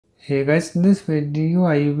Hey guys, in this video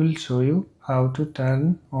I will show you how to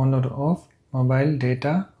turn on or off mobile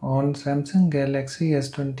data on Samsung Galaxy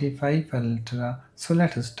S25 Ultra. So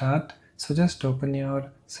let's start. So just open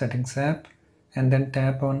your settings app and then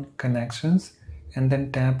tap on connections and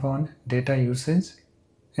then tap on data usage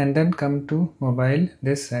and then come to mobile,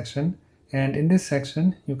 this section, and in this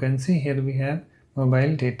section you can see here we have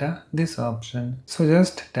mobile data, this option. So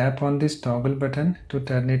just tap on this toggle button to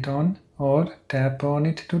turn it on or tap on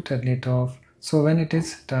it to turn it off. So when it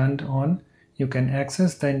is turned on, you can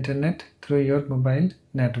access the internet through your mobile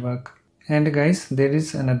network. And guys, there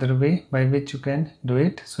is another way by which you can do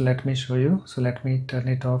it. So let me show you. So let me turn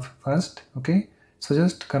it off first. Okay, so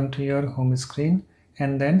just come to your home screen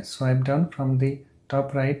and then swipe down from the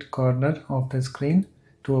top right corner of the screen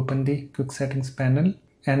to open the quick settings panel,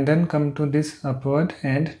 and then come to this upward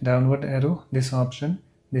and downward arrow, this option.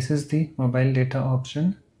 This is the mobile data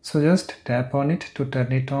option. So just tap on it to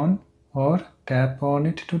turn it on or tap on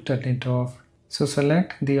it to turn it off. So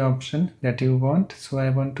select the option that you want. So I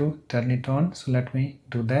want to turn it on. So let me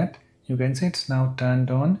do that. You can see it's now turned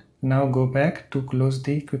on. Now go back to close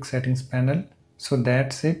the quick settings panel. So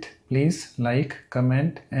that's it. Please like,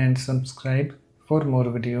 comment and subscribe for more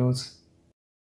videos.